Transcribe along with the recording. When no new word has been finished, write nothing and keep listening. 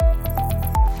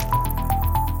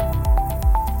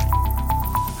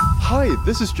Hi,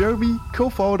 this is Jeremy,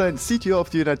 co-founder and CTO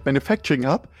of the United Manufacturing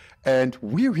Hub, and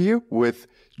we're here with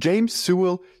James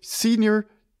Sewell, Senior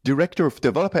Director of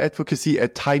Developer Advocacy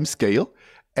at Timescale,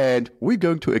 and we're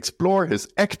going to explore his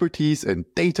expertise in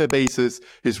databases,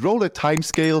 his role at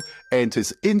Timescale, and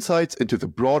his insights into the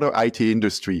broader IT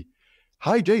industry.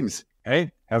 Hi, James.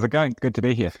 Hey, how's it going? Good to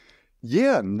be here.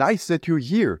 Yeah, nice that you're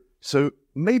here. So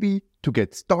maybe to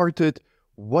get started,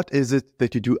 what is it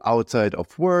that you do outside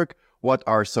of work? What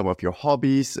are some of your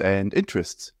hobbies and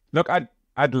interests? Look,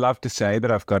 I'd love to say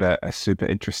that I've got a super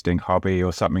interesting hobby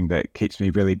or something that keeps me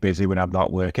really busy when I'm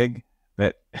not working.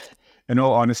 But in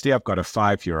all honesty, I've got a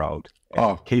 5-year-old.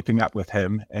 Keeping up with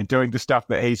him and doing the stuff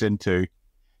that he's into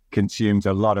consumes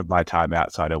a lot of my time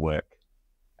outside of work.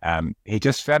 He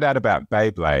just found out about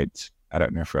Beyblades. I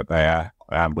don't know what they are,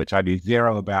 which I knew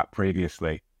zero about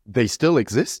previously. They still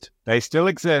exist? They still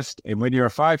exist. And when you're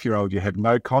a 5-year-old, you have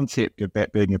no concept of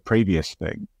that being a previous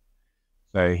thing.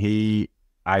 So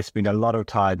I spend a lot of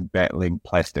time battling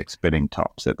plastic spinning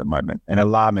tops at the moment, an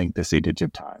alarming percentage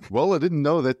of time. Well, I didn't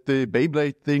know that the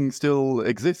Beyblade thing still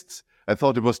exists. I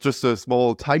thought it was just a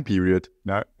small time period.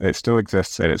 No, it still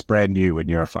exists and it's brand new when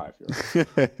you're a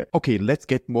 5-year-old. Okay, let's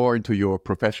get more into your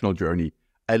professional journey.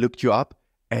 I looked you up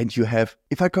and you have,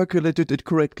 if I calculated it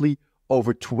correctly,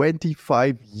 over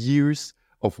 25 years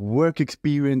of work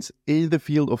experience in the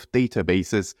field of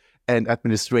databases and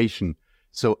administration.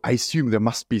 So I assume there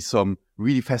must be some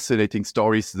really fascinating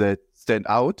stories that stand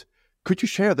out. Could you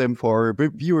share them for our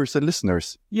viewers and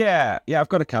listeners? Yeah, I've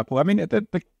got a couple. I mean,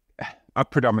 I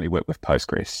predominantly work with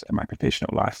Postgres in my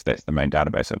professional life. That's the main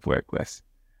database I've worked with.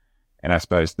 And I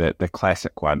suppose that the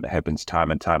classic one that happens time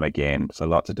and time again, so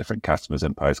lots of different customers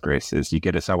in Postgres, is you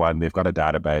get to someone, they've got a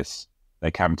database,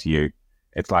 they come to you,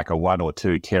 it's like a 1 or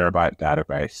 2 terabyte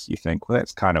database. You think, well,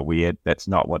 that's kind of weird. That's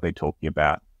not what they're talking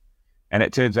about. And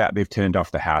it turns out they've turned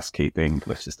off the housekeeping,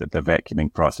 which is the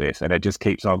vacuuming process. And it just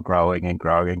keeps on growing and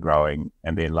growing and growing.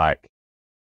 And then like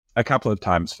a couple of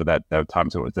times for that, the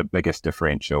times it was the biggest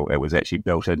differential, it was actually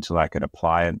built into like an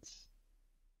appliance.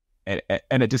 And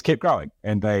it just kept growing.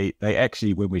 And they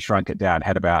actually, when we shrunk it down,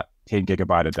 had about 10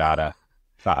 gigabyte of data,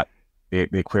 but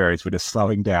their queries were just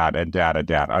slowing down and down and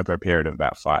down over a period of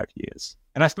about 5 years.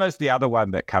 And I suppose the other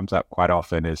one that comes up quite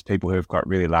often is people who've got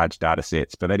really large data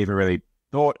sets, but they never really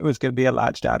thought it was going to be a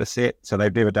large data set. So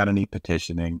they've never done any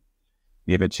partitioning,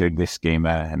 never tuned their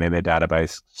schema, and then their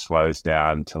database slows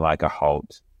down to like a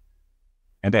halt.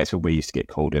 And that's when we used to get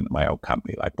called into my old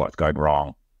company, like, what's going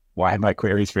wrong? Why are my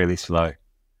queries really slow?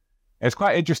 It's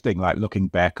quite interesting, like looking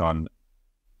back on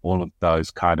all of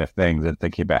those kind of things and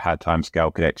thinking about how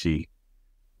Timescale could actually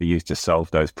be used to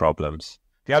solve those problems.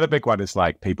 The other big one is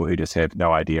like people who just have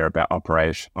no idea about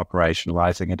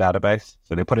operationalizing a database.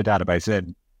 So they put a database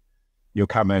in, you'll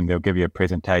come in, they'll give you a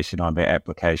presentation on their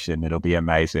application. It'll be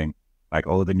amazing, like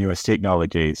all of the newest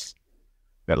technologies,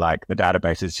 but like the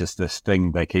database is just this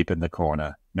thing they keep in the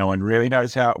corner. No one really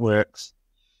knows how it works.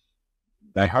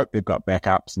 They hope they've got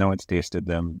backups. No one's tested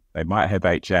them. They might have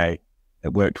HA.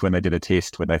 It worked when they did a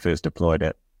test when they first deployed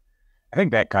it. I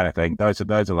think that kind of thing, those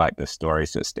are like the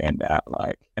stories that stand out.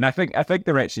 Like, and I think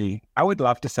they're actually, I would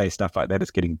love to say stuff like that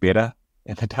is getting better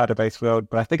in the database world,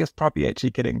 but I think it's probably actually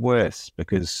getting worse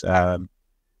because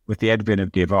with the advent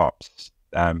of DevOps,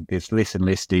 there's less and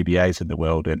less DBAs in the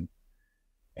world and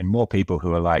more people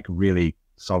who are like really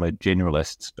solid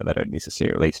generalists, but they don't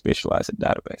necessarily specialize in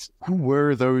databases. Who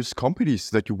were those companies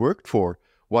that you worked for?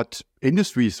 What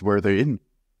industries were they in?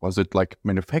 Was it like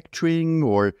manufacturing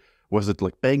or was it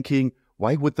like banking?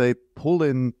 Why would they pull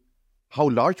in, how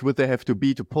large would they have to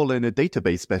be to pull in a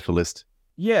database specialist?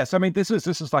 Yes, I mean, this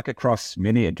is like across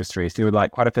many industries. There were like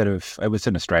quite a bit of, it was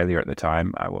in Australia at the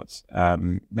time,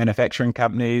 manufacturing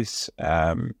companies,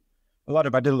 I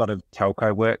did a lot of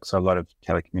telco work, so a lot of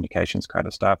telecommunications kind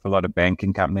of stuff, a lot of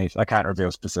banking companies. I can't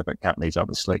reveal specific companies,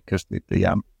 obviously, because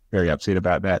they're very upset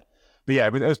about that. But yeah,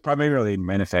 it was primarily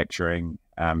manufacturing,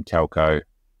 telco,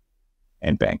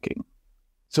 and banking.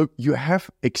 So you have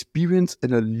experience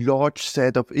in a large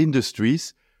set of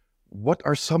industries. What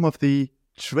are some of the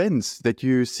trends that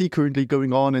you see currently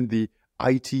going on in the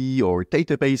IT or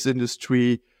database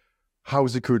industry? How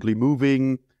is it currently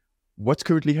moving? What's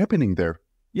currently happening there?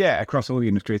 Yeah, across all the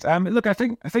industries. Look, I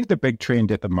think the big trend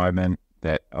at the moment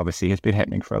that obviously has been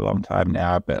happening for a long time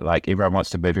now, but like everyone wants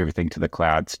to move everything to the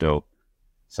cloud still.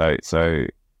 So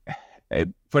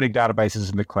putting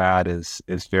databases in the cloud is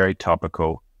very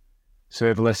topical.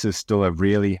 Serverless is still a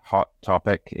really hot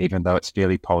topic, even though it's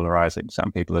fairly polarizing.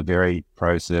 Some people are very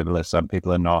pro serverless, some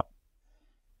people are not.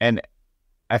 And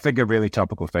I think a really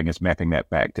topical thing is mapping that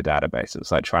back to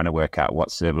databases, like trying to work out what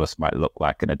serverless might look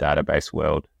like in a database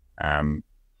world.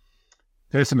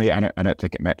 Personally, I don't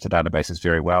think it maps to databases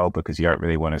very well because you don't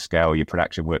really want to scale your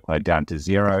production workload down to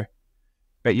zero.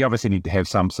 But you obviously need to have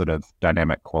some sort of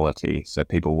dynamic quality. So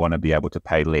people want to be able to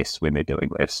pay less when they're doing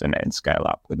less and scale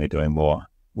up when they're doing more.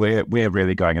 We're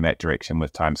really going in that direction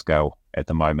with Timescale at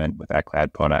the moment with our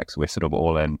cloud products. We're sort of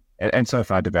all in. And so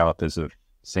far, developers have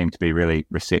seemed to be really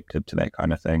receptive to that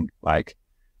kind of thing. Like,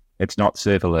 it's not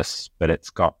serverless, but it's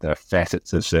got the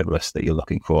facets of serverless that you're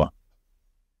looking for.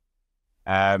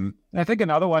 I think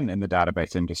another one in the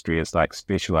database industry is like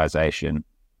specialization.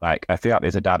 Like, I feel like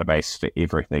there's a database for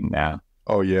everything now.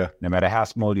 Oh, yeah. No matter how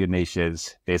small your niche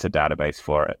is, there's a database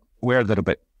for it. We're a little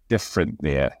bit different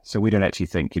there. So we don't actually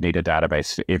think you need a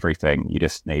database for everything. You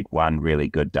just need one really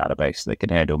good database that can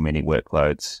handle many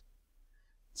workloads.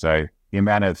 So the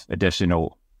amount of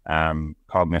additional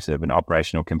cognitive and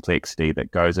operational complexity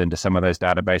that goes into some of those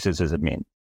databases is immense.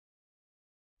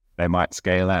 They might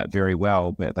scale out very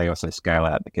well, but they also scale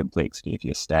out the complexity of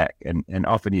your stack. And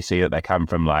often you see that they come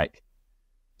from like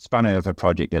spun out of a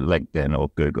project at LinkedIn or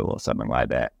Google or something like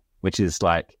that, which is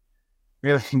like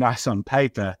really nice on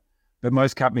paper, but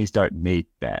most companies don't need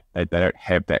that. They don't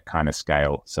have that kind of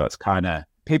scale. So it's kind of,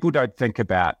 people don't think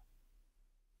about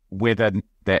whether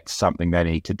that's something they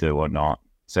need to do or not.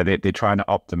 So they're trying to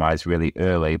optimize really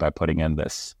early by putting in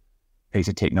this piece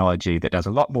of technology that does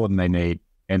a lot more than they need.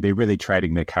 And they're really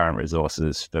trading their current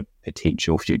resources for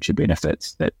potential future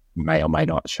benefits that may or may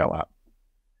not show up.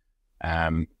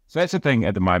 So that's the thing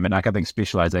at the moment. Like, I think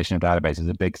specialization of database is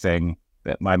a big thing.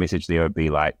 But my message there would be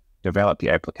like, develop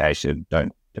your application,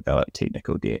 don't develop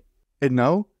technical debt. And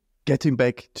now, getting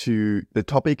back to the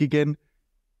topic again,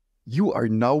 you are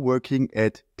now working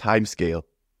at Timescale.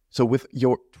 So with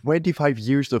your 25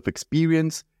 years of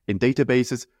experience in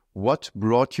databases, what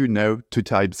brought you now to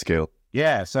Timescale?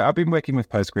 Yeah, so I've been working with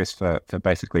Postgres for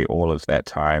basically all of that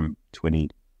time, 20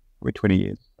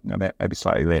 years, no, maybe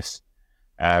slightly less.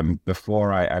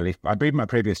 Before I left, I'd been in my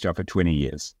previous job for 20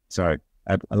 years. So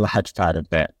a large part of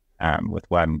that with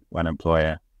one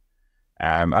employer.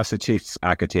 I was the chief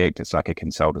architect. It's like a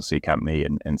consultancy company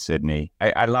in Sydney.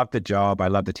 I loved the job. I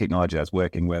loved the technology I was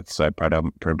working with. So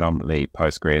predominantly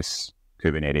Postgres,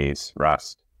 Kubernetes,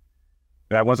 Rust.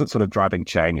 But I wasn't sort of driving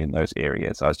change in those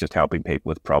areas. I was just helping people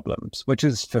with problems, which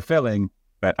is fulfilling,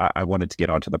 but I wanted to get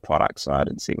onto the product side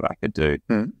and see what I could do.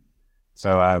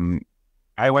 So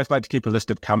I always like to keep a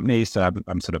list of companies that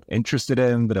I'm sort of interested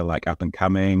in, that are like up and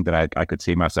coming, that I could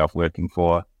see myself working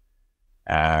for.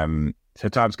 So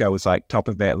Timescale was like top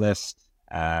of that list.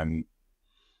 Sort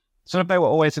of they were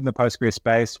always in the Postgres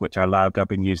space, which I loved. I've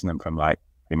been using them from like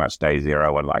pretty much day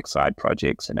zero on like side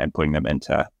projects and then putting them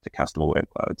into customer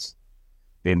workloads.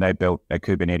 Then they built a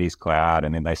Kubernetes cloud,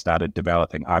 and then they started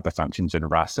developing hyperfunctions in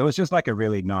Rust. So it was just like a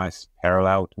really nice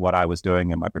parallel to what I was doing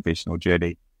in my professional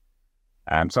journey.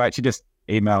 So I actually just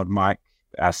emailed Mike,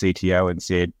 our CTO, and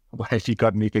said, "What have you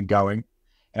got anything going?"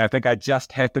 And I think I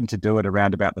just happened to do it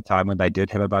around about the time when they did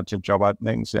have a bunch of job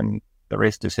openings, and the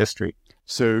rest is history.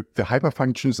 So the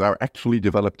hyperfunctions are actually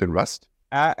developed in Rust?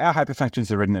 Our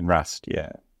hyperfunctions are written in Rust,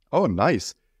 yeah. Oh,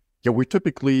 nice. Yeah, we're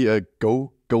typically a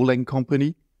Golang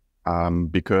company.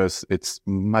 Because it's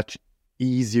much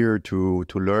easier to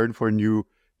learn for new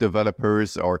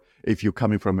developers, or if you're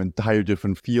coming from an entire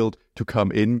different field to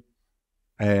come in.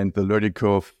 And the learning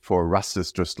curve for Rust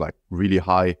is just like really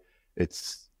high.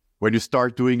 It's when you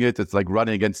start doing it, it's like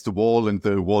running against the wall, and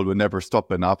the wall will never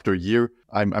stop. And after a year,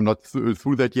 I'm not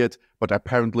through that yet, but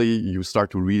apparently you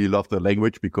start to really love the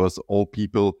language, because all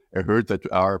people I heard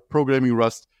that are programming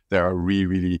Rust, they are really,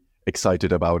 really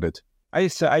excited about it. I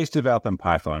used to develop in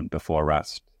Python before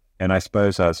Rust, and I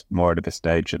suppose I was more at a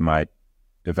stage in my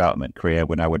development career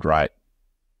when I would write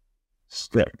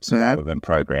scripts rather than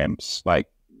programs. Like,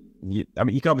 you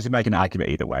can obviously make an argument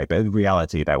either way, but in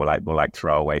reality, they were more like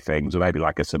throwaway things, or maybe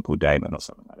like a simple daemon or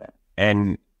something like that.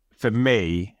 And for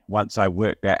me, once I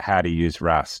worked out how to use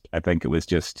Rust, I think it was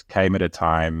just came at a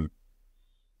time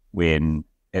when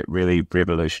it really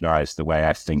revolutionized the way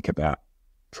I think about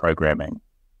programming,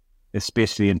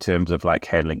 especially in terms of like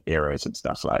handling errors and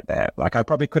stuff like that. Like, I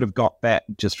probably could have got that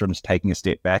just from taking a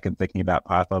step back and thinking about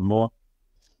Python more.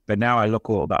 But now I look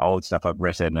at all the old stuff I've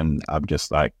written, and I'm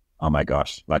just like, oh my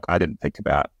gosh, like I didn't think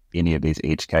about any of these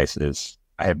edge cases.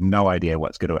 I have no idea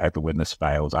what's going to happen when this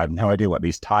fails. I have no idea what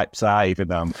these types are, even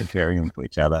though I'm comparing them to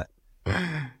each other.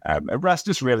 Rust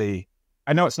is really,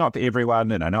 I know it's not for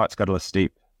everyone, and I know it's got a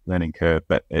steep learning curve,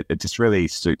 but it just really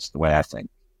suits the way I think.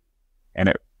 And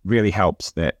it really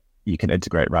helps that you can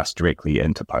integrate Rust directly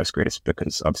into Postgres,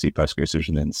 because obviously Postgres is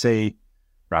written in C.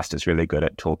 Rust is really good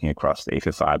at talking across the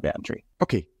FFI boundary.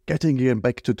 Okay, getting again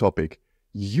back to topic.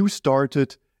 You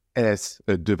started as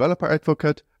a developer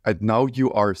advocate, and now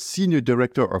you are Senior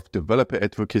Director of Developer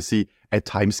Advocacy at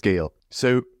Timescale.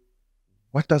 So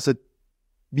what does it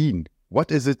mean?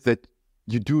 What is it that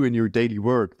you do in your daily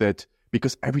work that,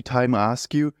 because every time I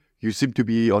ask you, you seem to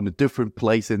be on a different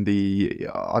place on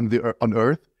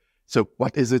Earth. So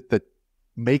what is it that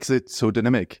makes it so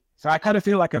dynamic? So I kind of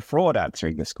feel like a fraud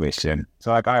answering this question.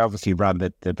 So like I obviously run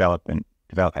the developer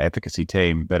advocacy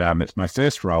team, but it's my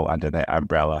first role under that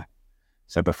umbrella.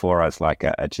 So before I was like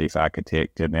a chief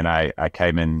architect, and then I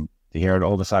came in to here, and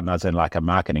all of a sudden I was in like a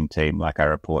marketing team, like I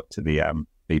report to the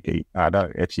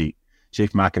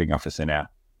chief marketing officer now.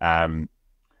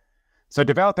 So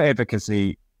developer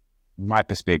advocacy, my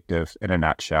perspective in a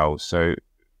nutshell. So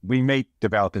we meet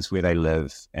developers where they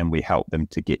live and we help them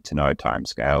to get to know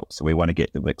Timescale. So we want to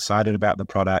get them excited about the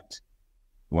product.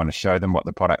 We want to show them what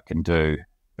the product can do,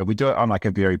 but we do it on like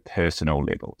a very personal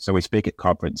level. So we speak at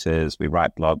conferences, we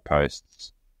write blog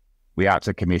posts, we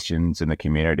answer commissions in the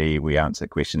community, we answer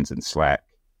questions in Slack.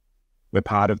 We're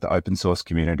part of the open source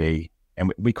community,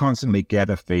 and we constantly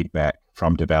gather feedback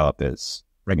from developers,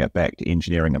 bring it back to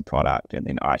engineering and product, and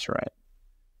then iterate.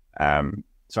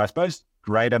 So I suppose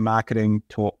greater marketing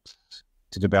talks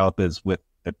to developers with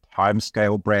the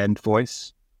Timescale brand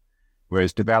voice,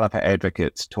 whereas developer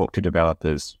advocates talk to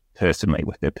developers personally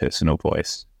with their personal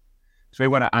voice. So we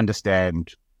want to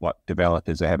understand what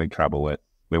developers are having trouble with.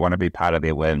 We want to be part of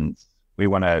their wins. We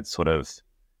want to sort of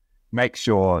make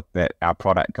sure that our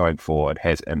product going forward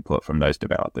has input from those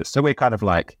developers. So we're kind of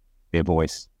like their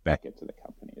voice back into the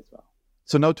company as well.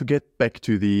 So now to get back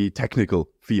to the technical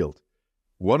field.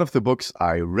 One of the books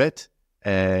I read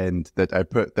and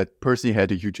that personally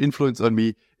had a huge influence on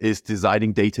me is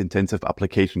Designing Data-Intensive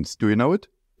Applications. Do you know it?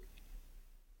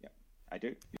 Yeah, I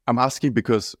do. I'm asking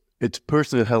because it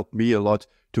personally helped me a lot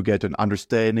to get an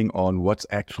understanding on what's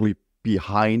actually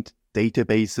behind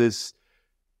databases.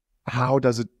 How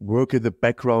does it work in the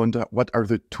background? What are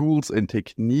the tools and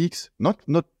techniques, not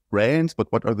brands,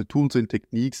 but what are the tools and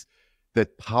techniques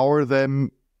that power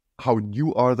them? How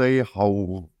new are they?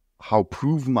 How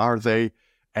proven are they?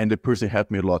 And it personally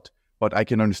helped me a lot. But I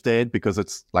can understand, because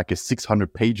it's like a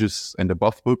 600 pages and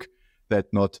above book, that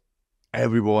not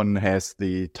everyone has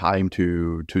the time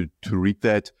to read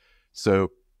that.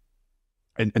 So,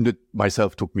 and it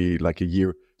myself took me like a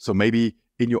year. So maybe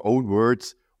in your own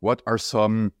words, what are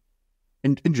some,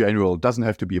 in general, doesn't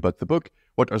have to be about the book,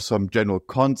 what are some general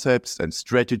concepts and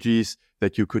strategies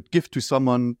that you could give to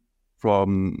someone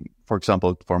from, for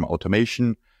example, from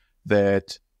automation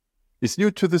that is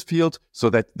new to this field, so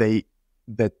that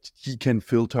he can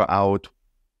filter out,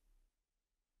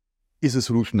 is a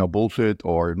solution now bullshit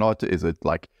or not? Is it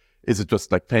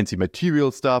just like fancy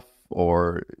material stuff,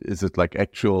 or is it like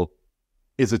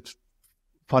is it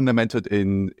fundamented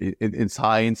in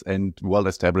science and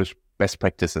well-established best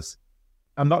practices?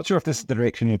 I'm not sure if this is the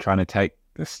direction you're trying to take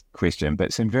this question,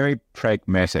 but some very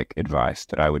pragmatic advice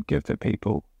that I would give to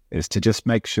people is to just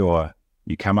make sure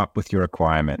you come up with your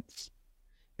requirements,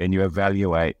 then you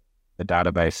evaluate the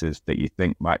databases that you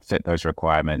think might fit those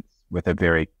requirements with a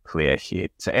very clear head.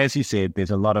 So as you said,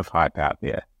 there's a lot of hype out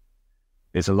there.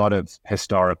 There's a lot of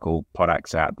historical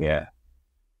products out there,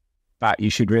 but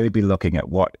you should really be looking at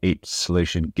what each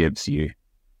solution gives you,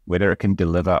 whether it can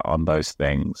deliver on those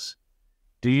things.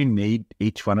 Do you need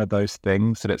each one of those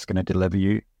things that it's going to deliver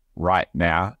you right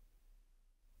now?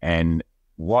 And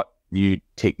what new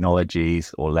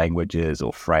technologies or languages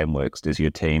or frameworks does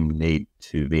your team need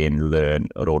to then learn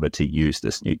in order to use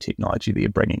this new technology that you're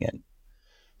bringing in?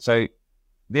 So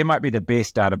there might be the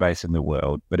best database in the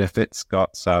world, but if it's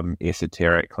got some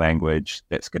esoteric language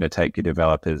that's going to take your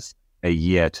developers a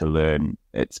year to learn,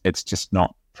 it's just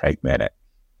not pragmatic.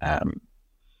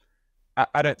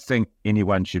 I don't think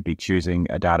anyone should be choosing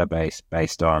a database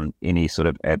based on any sort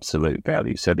of absolute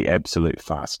value. So the absolute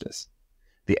fastest,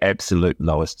 the absolute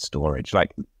lowest storage,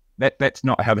 like that's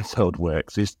not how this world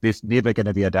works. There's never going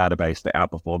to be a database that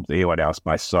outperforms anyone else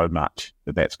by so much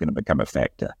that that's going to become a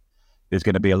factor. There's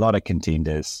going to be a lot of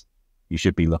contenders. You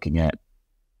should be looking at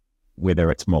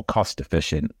whether it's more cost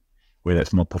efficient, whether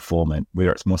it's more performant,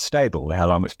 whether it's more stable, how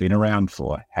long it's been around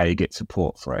for, how you get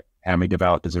support for it, how many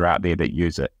developers are out there that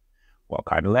use it, what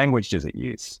kind of language does it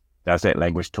use, does that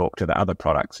language talk to the other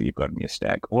products that you've got in your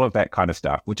stack, all of that kind of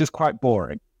stuff, which is quite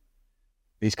boring.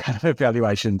 These kind of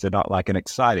evaluations are not like an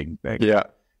exciting thing. Yeah.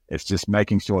 It's just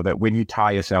making sure that when you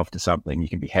tie yourself to something, you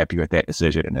can be happy with that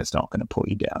decision and it's not going to pull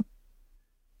you down.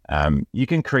 You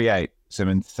can create some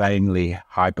insanely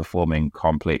high-performing,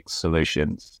 complex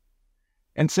solutions.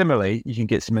 And similarly, you can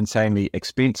get some insanely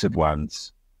expensive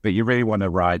ones, but you really want to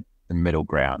ride the middle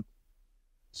ground.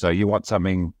 So you want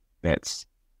something that's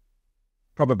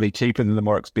probably cheaper than the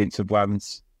more expensive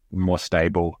ones, more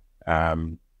stable.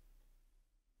 And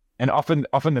often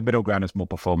the middle ground is more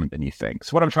performant than you think.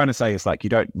 So what I'm trying to say is like, you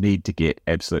don't need to get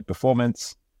absolute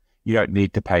performance. You don't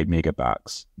need to pay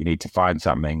megabucks. You need to find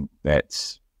something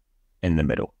that's in the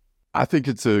middle. I think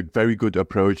it's a very good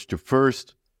approach to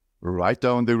first write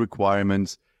down the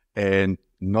requirements and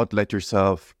not let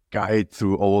yourself guide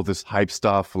through all this hype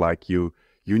stuff. Like you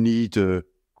need a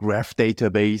graph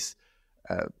database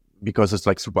because it's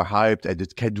like super hyped and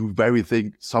it can do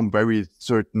some very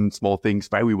certain small things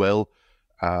very well.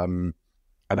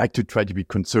 I like to try to be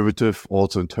conservative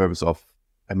also in terms of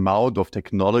amount of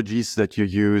technologies that you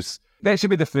use. That should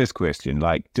be the first question.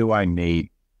 Like, do I need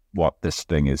what this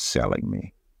thing is selling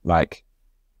me? Like,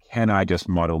 can I just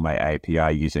model my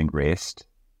API using REST?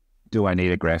 Do I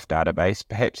need a graph database?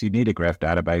 Perhaps you need a graph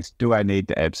database. Do I need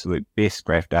the absolute best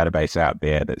graph database out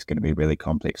there that's going to be really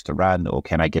complex to run? Or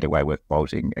can I get away with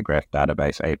bolting a graph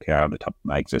database API on the top of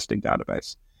my existing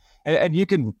database? And you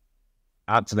can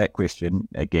answer that question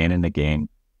again and again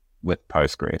with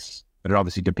Postgres, but it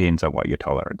obviously depends on what your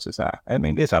tolerances are. I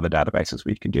mean, there's other databases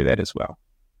where you can do that as well.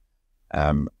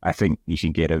 I think you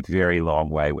can get a very long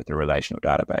way with a relational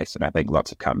database, and I think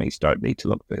lots of companies don't need to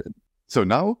look further. So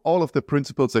now all of the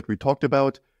principles that we talked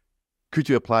about, could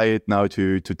you apply it now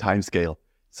to timescale?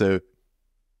 So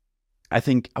I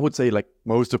think I would say like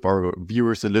most of our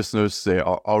viewers and listeners, they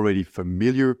are already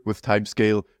familiar with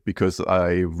timescale because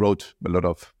I wrote a lot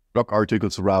of blog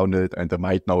articles around it, and they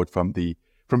might know it from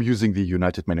using the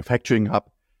United Manufacturing Hub.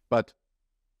 But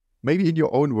maybe in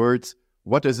your own words,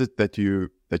 what is it that you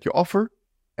offer,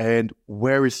 and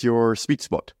where is your sweet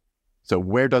spot? So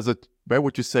where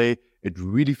would you say it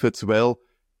really fits well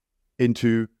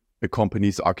into a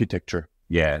company's architecture?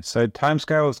 Yeah, so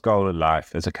Timescale's goal in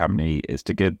life as a company is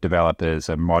to give developers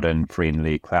a modern,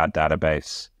 friendly cloud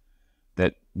database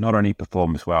that not only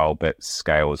performs well, but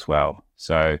scales well.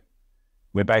 So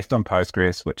we're based on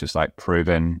Postgres, which is like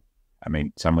proven, I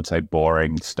mean, some would say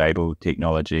boring, stable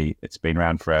technology. It's been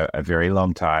around for a very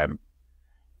long time.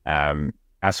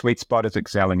 Our sweet spot is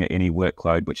excelling at any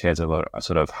workload which has a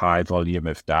sort of high volume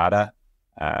of data.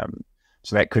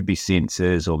 So that could be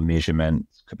sensors or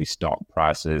measurements, could be stock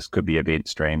prices, could be event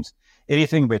streams,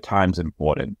 anything where time's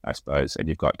important, I suppose, and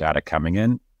you've got data coming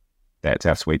in. That's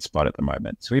our sweet spot at the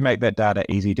moment. So we make that data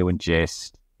easy to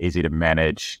ingest, easy to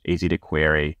manage, easy to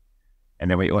query.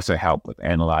 And then we also help with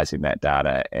analyzing that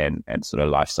data and sort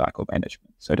of lifecycle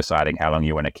management. So deciding how long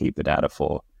you want to keep the data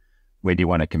for, when do you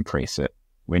want to compress it,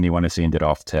 when you want to send it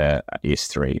off to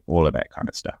S3, all of that kind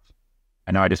of stuff.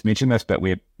 I know I just mentioned this, but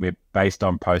we're based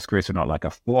on Postgres. We're not like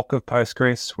a fork of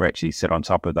Postgres. We're actually sit on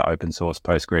top of the open source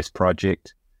Postgres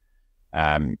project.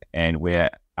 And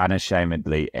we're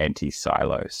unashamedly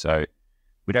anti-silo. So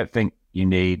we don't think you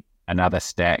need another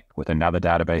stack with another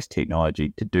database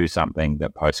technology to do something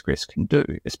that Postgres can do,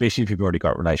 especially if you've already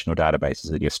got relational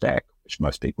databases in your stack, which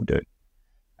most people do.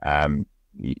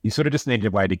 You sort of just need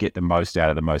a way to get the most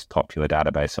out of the most popular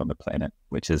database on the planet,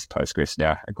 which is Postgres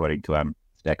now, according to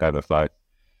Stack Overflow.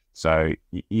 So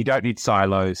you don't need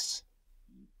silos.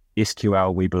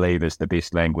 SQL, we believe, is the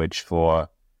best language for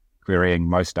querying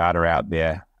most data out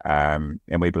there. And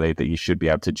we believe that you should be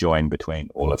able to join between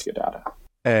all of your data.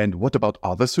 And what about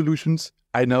other solutions?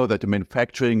 I know that in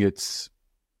manufacturing, the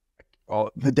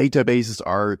databases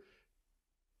are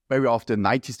very often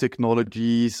 90s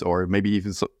technologies or maybe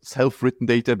even self-written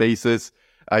databases.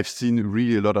 I've seen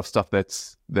really a lot of stuff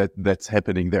that's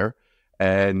happening there.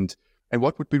 And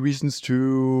what would be reasons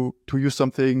to use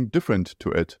something different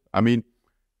to it? I mean,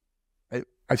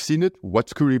 I've seen it.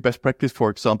 What's currently best practice, for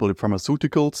example, in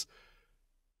pharmaceuticals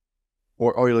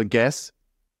or oil and gas?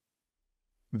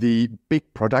 The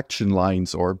big production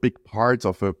lines or big parts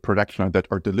of a production line that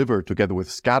are delivered together with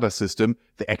SCADA system,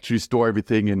 they actually store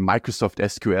everything in Microsoft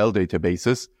SQL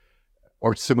databases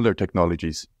or similar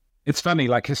technologies. It's funny,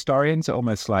 like historians are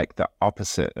almost like the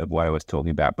opposite of what I was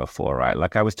talking about before, right?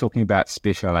 Like I was talking about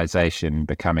specialization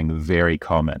becoming very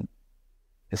common.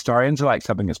 Historians are like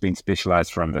something that's been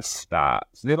specialized from the start.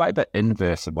 So they're like the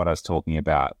inverse of what I was talking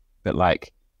about, but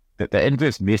like the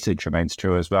inverse message remains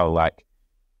true as well. Like,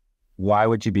 why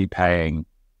would you be paying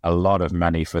a lot of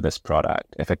money for this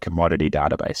product if a commodity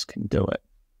database can do it?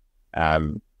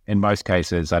 In most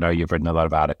cases, I know you've written a lot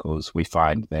of articles, we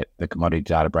find that the commodity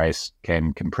database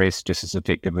can compress just as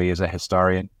effectively as a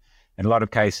historian. In a lot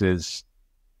of cases,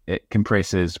 it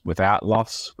compresses without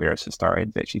loss, whereas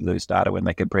historians actually lose data when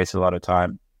they compress a lot of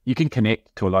time. You can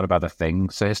connect to a lot of other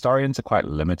things. So historians are quite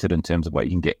limited in terms of what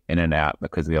you can get in and out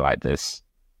because they're like this,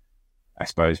 I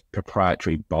suppose,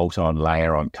 proprietary bolt-on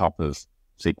layer on top of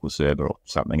SQL Server or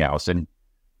something else. And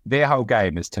their whole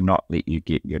game is to not let you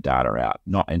get your data out,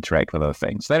 not interact with other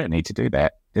things. They don't need to do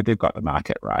that. They've got the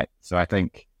market right. So I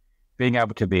think being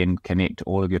able to then connect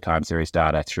all of your time series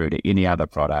data through to any other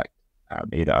product,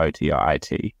 either OT or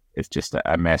IT, is just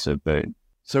a massive boon.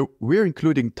 So we're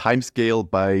including timescale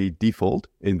by default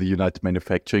in the United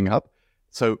Manufacturing Hub.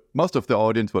 So most of the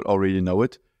audience would already know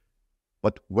it.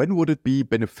 But when would it be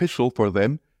beneficial for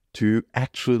them to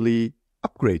actually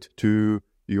upgrade to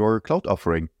your cloud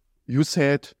offering? You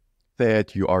said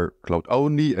that you are cloud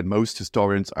only and most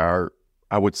historians are,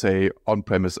 I would say,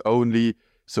 on-premise only.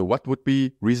 So what would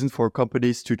be reason for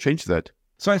companies to change that?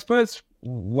 So I suppose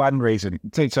one reason,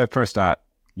 so for a start,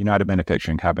 United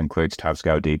Manufacturing Hub includes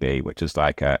Timescale DB, which is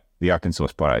like the open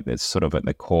source product that's sort of at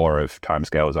the core of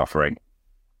Timescale's offering.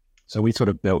 So we sort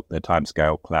of built the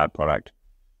Timescale cloud product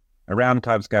around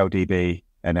Timescale DB,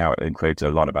 and now it includes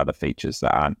a lot of other features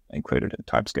that aren't included in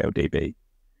Timescale DB.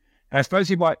 And I suppose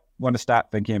you might want to start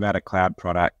thinking about a cloud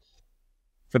product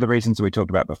for the reasons we talked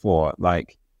about before,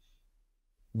 like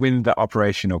when the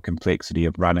operational complexity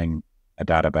of running a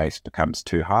database becomes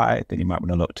too high, then you might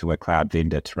want to look to a cloud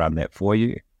vendor to run that for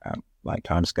you, like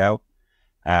Timescale.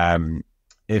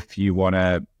 If you want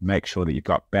to make sure that you've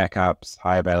got backups,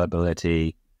 high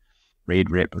availability, read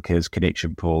replicas,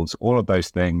 connection pools, all of those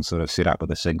things sort of set up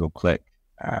with a single click.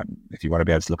 If you want to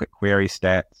be able to look at query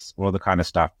stats, all the kind of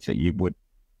stuff that you would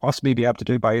possibly be able to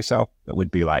do by yourself, that would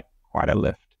be like quite a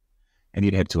lift. And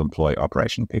you'd have to employ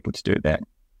operational people to do that.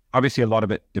 Obviously, a lot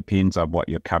of it depends on what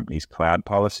your company's cloud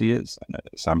policy is. I know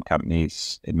that some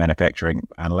companies in manufacturing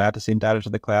aren't allowed to send data to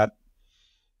the cloud.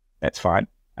 That's fine.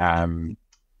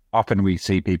 Often we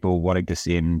see people wanting to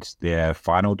send their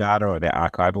final data or their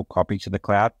archival copy to the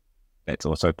cloud. That's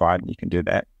also fine. You can do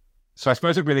that. So I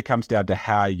suppose it really comes down to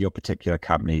how your particular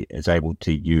company is able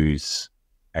to use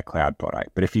a cloud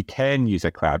product. But if you can use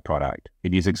a cloud product,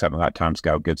 and using something like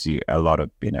Timescale gives you a lot of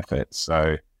benefits.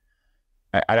 So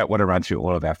I don't want to run through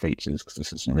all of our features because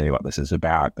this isn't really what this is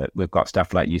about, but we've got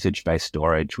stuff like usage-based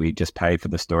storage. We just pay for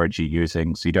the storage you're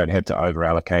using, so you don't have to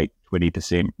over-allocate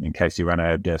 20% in case you run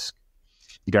out of disk.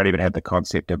 You don't even have the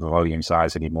concept of a volume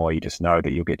size anymore. You just know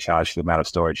that you'll get charged for the amount of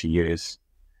storage you use.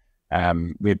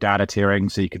 We have data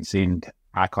tiering, so you can send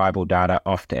archival data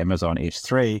off to Amazon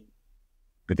S3.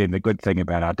 But then the good thing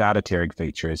about our data tiering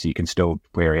feature is you can still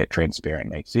query it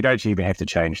transparently. So you don't even have to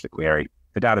change the query.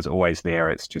 The data's always there.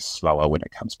 It's just slower when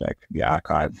it comes back from the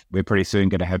archive. We're pretty soon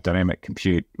going to have dynamic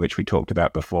compute, which we talked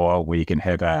about before, where you can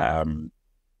have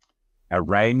a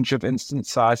range of instance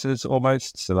sizes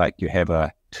almost. So like you have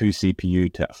a 2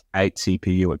 CPU to 8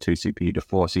 CPU or 2 CPU to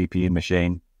 4 CPU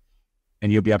machine,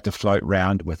 and you'll be able to float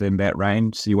around within that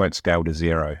range. So you won't scale to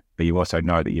zero, but you also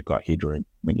know that you've got headroom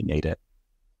when you need it.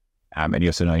 And you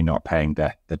also know you're not paying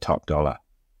the top dollar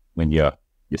when you're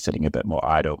sitting a bit more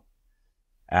idle.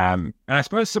 And I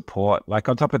suppose support, like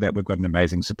on top of that, we've got an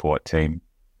amazing support team.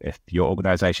 If your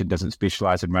organization doesn't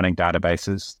specialize in running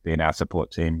databases, then our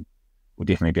support team will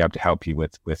definitely be able to help you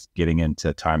with getting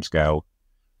into Timescale,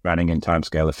 running in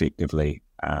Timescale effectively.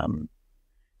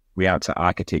 We answer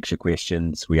architecture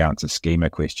questions, we answer schema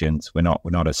questions. We're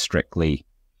not a strictly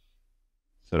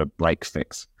sort of break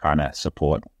fix kind of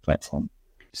support platform.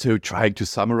 So trying to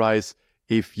summarize,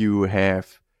 if you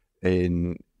have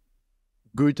a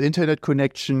good internet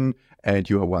connection and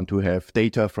you want to have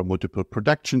data from multiple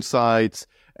production sites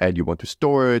and you want to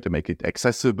store it and make it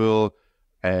accessible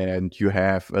and you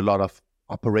have a lot of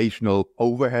operational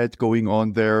overhead going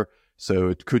on there, so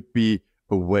it could be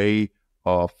a way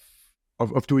of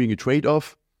doing a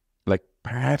trade-off. Like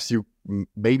perhaps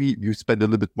maybe you spend a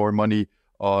little bit more money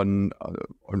on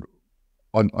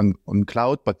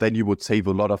cloud, but then you would save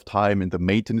a lot of time in the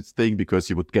maintenance thing because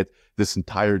you would get this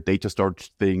entire data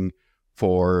storage thing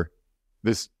for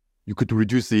this. You could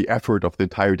reduce the effort of the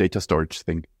entire data storage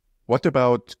thing. What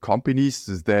about companies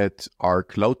that are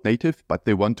cloud native, but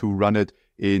they want to run it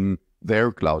in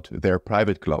their cloud, their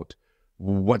private cloud,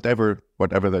 whatever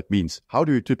that means? How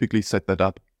do you typically set that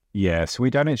up? Yeah, so we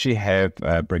don't actually have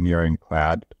a bring your own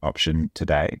cloud option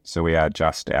today. So we are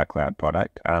just our cloud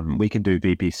product. We can do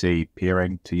VPC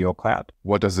peering to your cloud.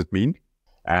 What does it mean?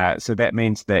 So that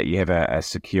means that you have a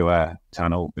secure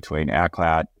tunnel between our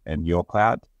cloud and your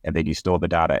cloud, and then you store the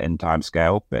data in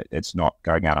Timescale, but it's not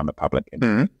going out on the public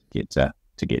to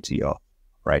get to your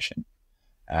operation.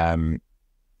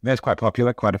 That's quite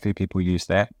popular. Quite a few people use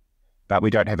that, but we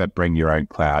don't have a bring your own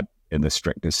cloud in the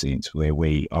strictest sense where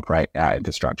we operate our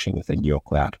infrastructure within your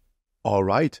cloud. All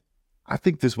right. I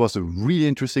think this was a really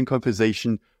interesting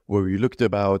conversation where we looked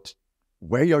about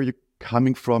where are you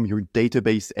coming from, your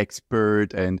database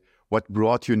expert, and what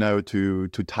brought you now to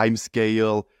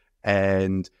Timescale,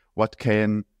 and what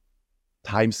can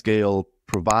timescale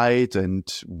provides and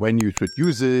when you should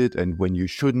use it and when you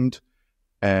shouldn't.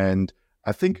 And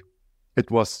I think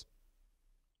it was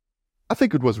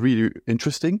really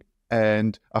interesting.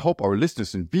 And I hope our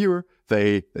listeners and viewer,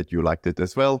 that you liked it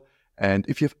as well. And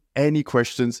if you have any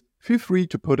questions, feel free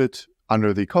to put it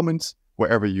under the comments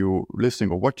wherever you're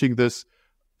listening or watching this.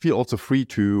 Feel also free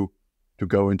to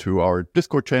go into our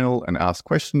Discord channel and ask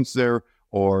questions there,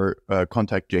 or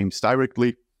contact James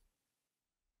directly.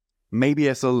 Maybe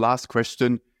as a last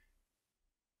question,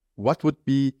 what would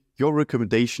be your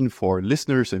recommendation for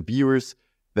listeners and viewers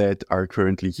that are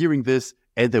currently hearing this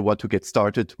and they want to get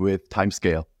started with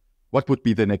timescale? What would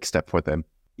be the next step for them?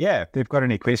 Yeah, if they've got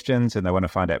any questions and they want to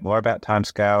find out more about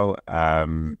timescale,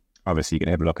 obviously you can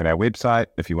have a look at our website.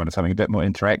 If you want something a bit more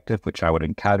interactive, which I would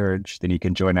encourage, then you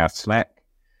can join our Slack.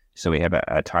 So we have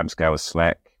a timescale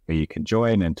Slack where you can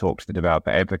join and talk to the developer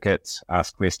advocates,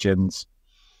 ask questions.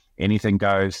 Anything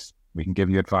goes. We can give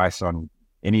you advice on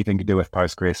anything to do with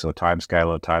Postgres or timescale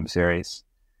or time series.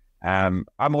 I'm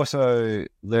also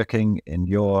lurking in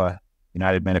your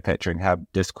United Manufacturing Hub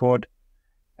Discord.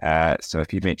 So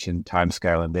if you mention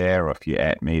timescale in there, or if you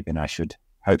add me, then I should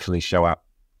hopefully show up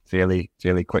fairly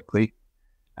quickly.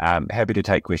 Happy to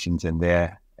take questions in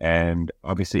there. And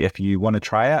obviously, if you want to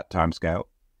try out timescale,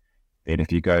 then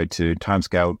if you go to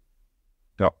timescale.com/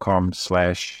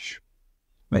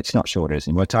 it's not sure what it is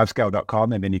anymore,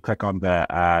 timescale.com, and then you click on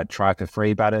the try for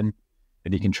free button,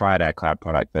 and you can try out our cloud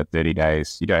product for 30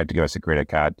 days. You don't have to give us a credit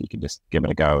card. You can just give it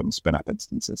a go and spin up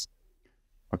instances.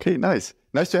 Okay, nice.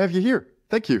 Nice to have you here.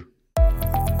 Thank you.